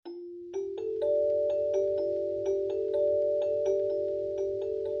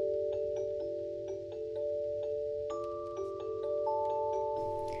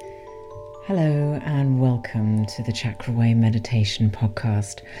Hello and welcome to the Chakra Meditation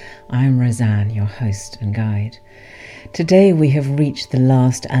Podcast. I'm Roseanne, your host and guide. Today we have reached the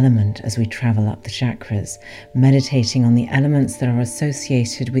last element as we travel up the chakras, meditating on the elements that are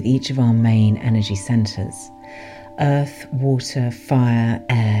associated with each of our main energy centers. Earth, water, fire,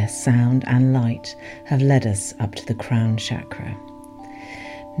 air, sound and light have led us up to the crown chakra.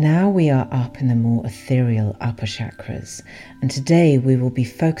 Now we are up in the more ethereal upper chakras, and today we will be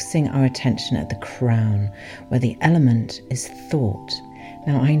focusing our attention at the crown, where the element is thought.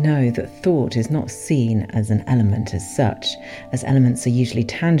 Now I know that thought is not seen as an element as such, as elements are usually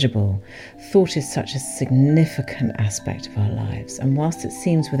tangible. Thought is such a significant aspect of our lives, and whilst it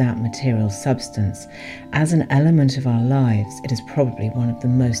seems without material substance, as an element of our lives, it is probably one of the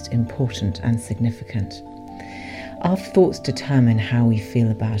most important and significant. Our thoughts determine how we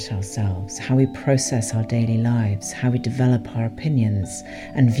feel about ourselves, how we process our daily lives, how we develop our opinions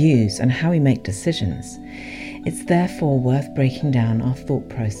and views, and how we make decisions. It's therefore worth breaking down our thought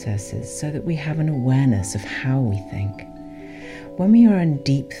processes so that we have an awareness of how we think. When we are in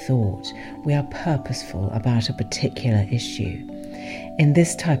deep thought, we are purposeful about a particular issue. In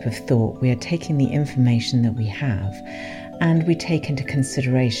this type of thought, we are taking the information that we have and we take into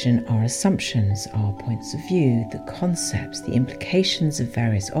consideration our assumptions, our points of view, the concepts, the implications of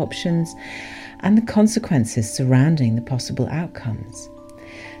various options, and the consequences surrounding the possible outcomes.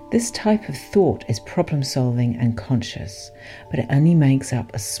 This type of thought is problem-solving and conscious, but it only makes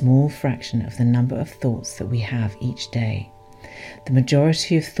up a small fraction of the number of thoughts that we have each day. The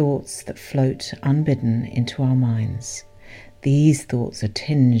majority of thoughts that float unbidden into our minds. These thoughts are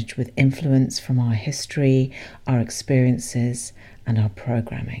tinged with influence from our history, our experiences, and our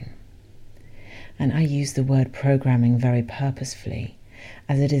programming. And I use the word programming very purposefully,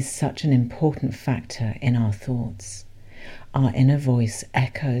 as it is such an important factor in our thoughts. Our inner voice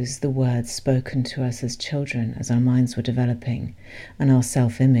echoes the words spoken to us as children as our minds were developing, and our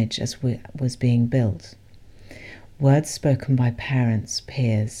self-image as was being built. Words spoken by parents,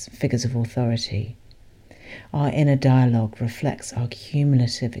 peers, figures of authority. Our inner dialogue reflects our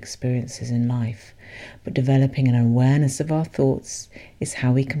cumulative experiences in life, but developing an awareness of our thoughts is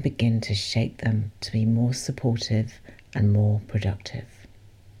how we can begin to shape them to be more supportive and more productive.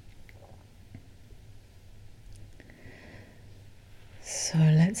 So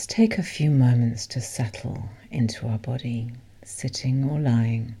let's take a few moments to settle into our body, sitting or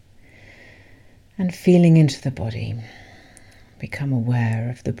lying, and feeling into the body. Become aware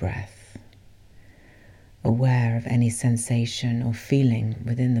of the breath. Aware of any sensation or feeling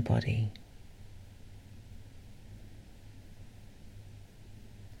within the body.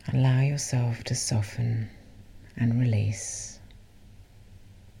 Allow yourself to soften and release.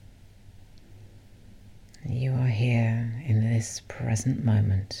 You are here in this present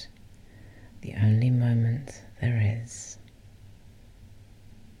moment, the only moment there is.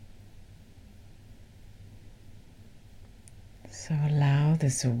 So allow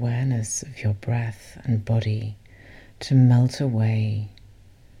this awareness of your breath and body to melt away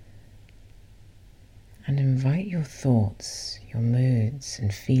and invite your thoughts, your moods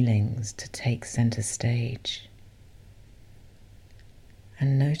and feelings to take center stage.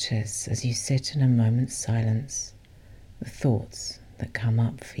 And notice as you sit in a moment's silence the thoughts that come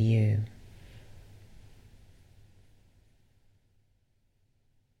up for you.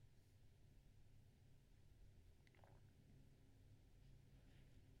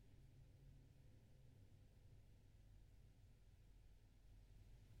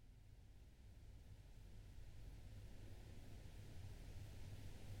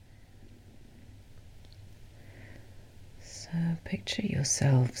 So picture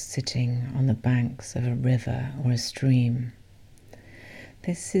yourself sitting on the banks of a river or a stream.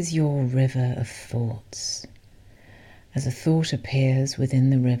 This is your river of thoughts. As a thought appears within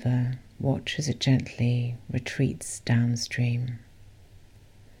the river, watch as it gently retreats downstream.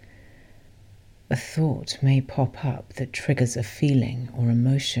 A thought may pop up that triggers a feeling or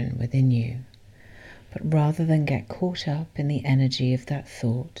emotion within you, but rather than get caught up in the energy of that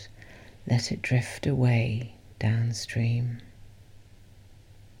thought, let it drift away downstream.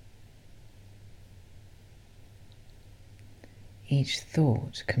 Each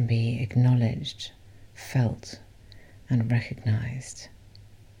thought can be acknowledged, felt, and recognized,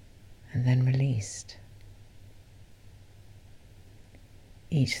 and then released.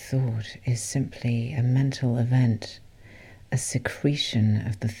 Each thought is simply a mental event, a secretion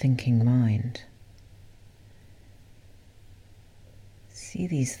of the thinking mind. See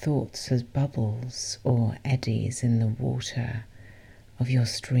these thoughts as bubbles or eddies in the water of your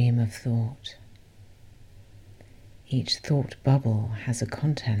stream of thought. Each thought bubble has a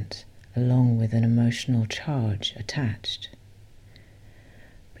content, along with an emotional charge attached.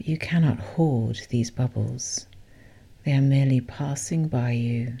 But you cannot hoard these bubbles. They are merely passing by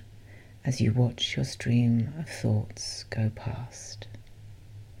you as you watch your stream of thoughts go past.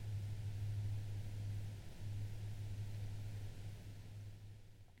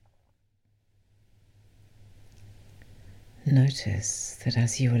 Notice that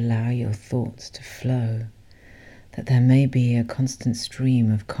as you allow your thoughts to flow, that there may be a constant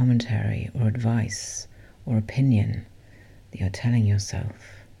stream of commentary or advice or opinion that you're telling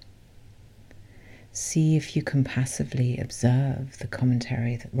yourself. See if you can passively observe the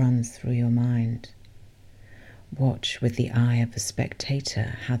commentary that runs through your mind. Watch with the eye of a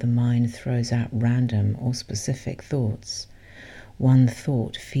spectator how the mind throws out random or specific thoughts, one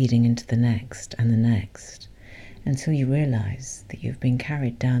thought feeding into the next and the next, until you realize that you've been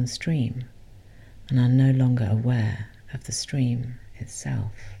carried downstream and are no longer aware of the stream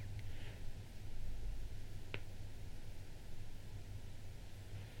itself.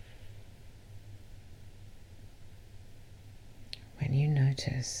 When you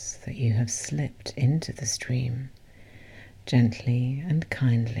notice that you have slipped into the stream, gently and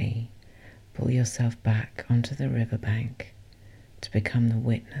kindly pull yourself back onto the riverbank to become the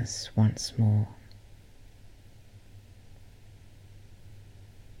witness once more.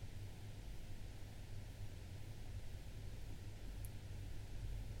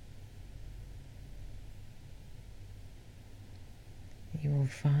 You will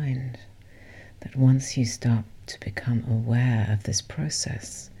find that once you start to become aware of this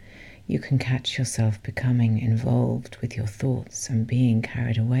process, you can catch yourself becoming involved with your thoughts and being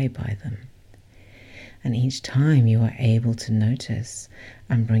carried away by them. And each time you are able to notice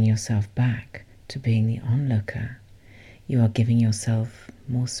and bring yourself back to being the onlooker, you are giving yourself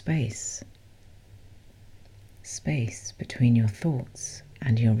more space. Space between your thoughts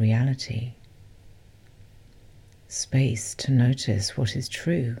and your reality. Space to notice what is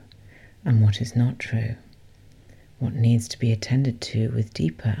true and what is not true, what needs to be attended to with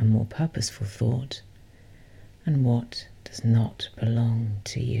deeper and more purposeful thought, and what does not belong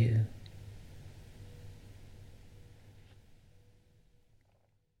to you.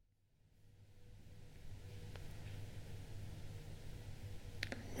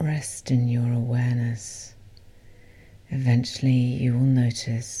 Rest in your awareness. Eventually you will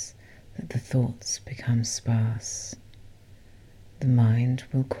notice that the thoughts become sparse. The mind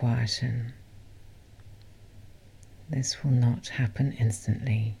will quieten. This will not happen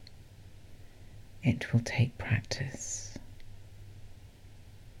instantly. It will take practice.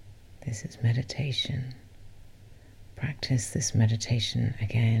 This is meditation. Practice this meditation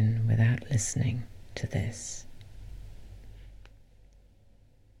again without listening to this.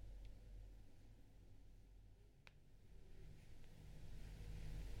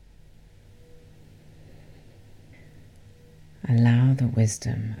 Allow the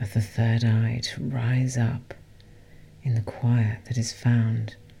wisdom of the third eye to rise up in the quiet that is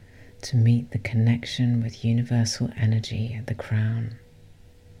found to meet the connection with universal energy at the crown.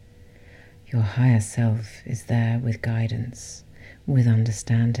 Your higher self is there with guidance, with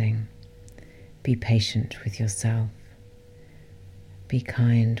understanding. Be patient with yourself. Be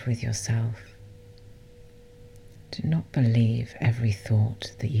kind with yourself. Do not believe every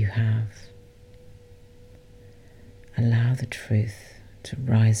thought that you have. Allow the truth to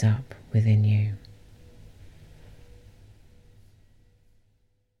rise up within you.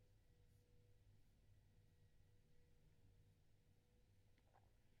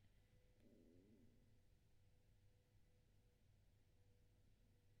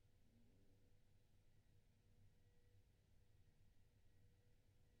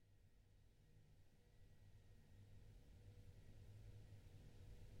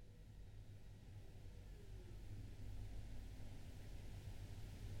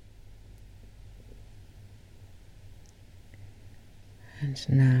 And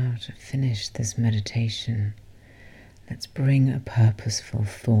now, to finish this meditation, let's bring a purposeful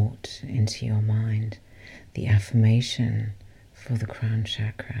thought into your mind, the affirmation for the crown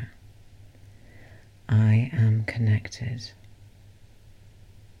chakra. I am connected.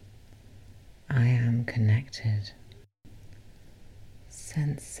 I am connected.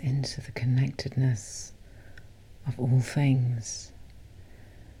 Sense into the connectedness of all things,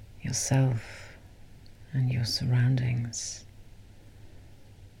 yourself and your surroundings,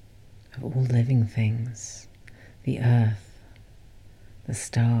 of all living things, the earth, the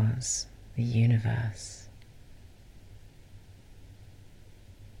stars, the universe.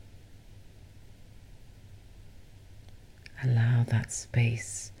 Allow that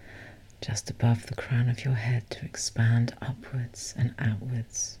space just above the crown of your head to expand upwards and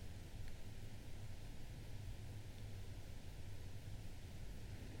outwards.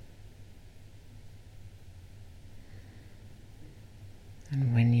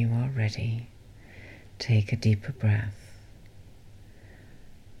 ready, take a deeper breath.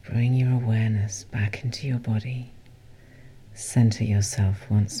 Bring your awareness back into your body. Center yourself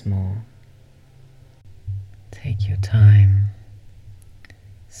once more. Take your time.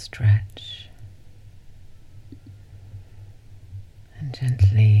 Stretch. And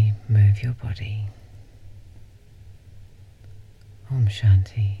gently move your body. Om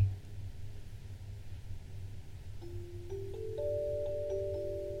Shanti.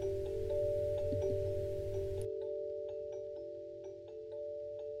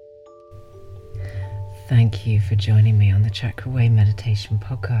 Thank you for joining me on the Chakra Way Meditation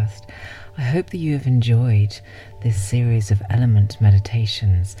Podcast. I hope that you have enjoyed this series of element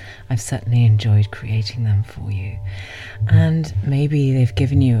meditations. I've certainly enjoyed creating them for you. And maybe they've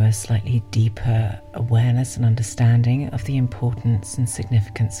given you a slightly deeper awareness and understanding of the importance and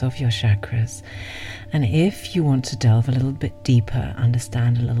significance of your chakras. And if you want to delve a little bit deeper,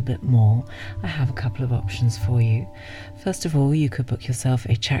 understand a little bit more, I have a couple of options for you. First of all, you could book yourself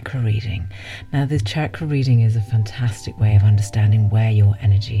a chakra reading. Now, this chakra reading is a fantastic way of understanding where your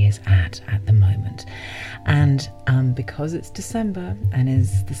energy is at the moment. And because it's December and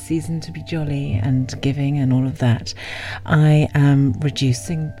is the season to be jolly and giving and all of that, I am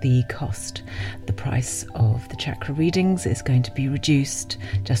reducing the cost. The price of the chakra readings is going to be reduced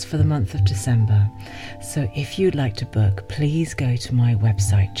just for the month of December. So if you'd like to book, please go to my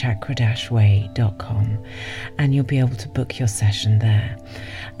website, chakra-way.com, and you'll be able to book your session there.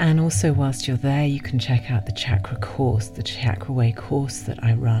 And also, whilst you're there, you can check out the chakra course, the Chakra Way course that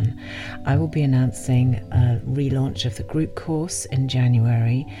I run. I will be announcing a relaunch of the group course in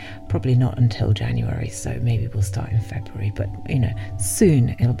January, probably not until January, so maybe we'll start in February, but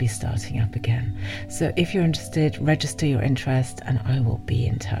soon it'll be starting up again. So if you're interested, register your interest and I will be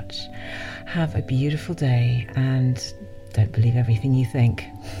in touch. Have a beautiful day and don't believe everything you think.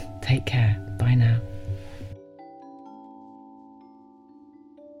 Take care. Bye now.